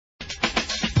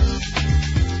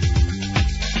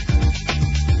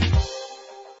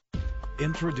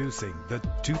Introducing the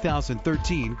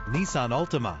 2013 Nissan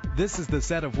Altima. This is the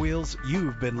set of wheels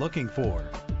you've been looking for.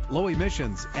 Low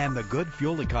emissions and the good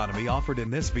fuel economy offered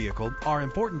in this vehicle are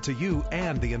important to you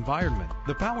and the environment.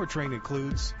 The powertrain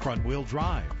includes front-wheel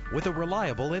drive with a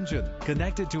reliable engine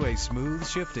connected to a smooth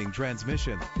shifting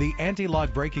transmission. The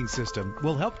anti-lock braking system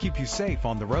will help keep you safe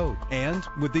on the road. And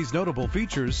with these notable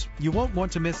features, you won't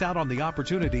want to miss out on the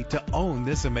opportunity to own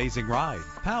this amazing ride.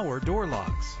 Power door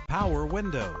locks, power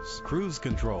windows, cruise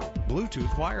control,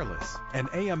 Bluetooth wireless, an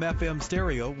AM/FM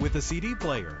stereo with a CD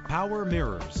player, power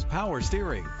mirrors, power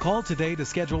steering. Call today to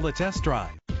schedule a test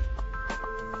drive.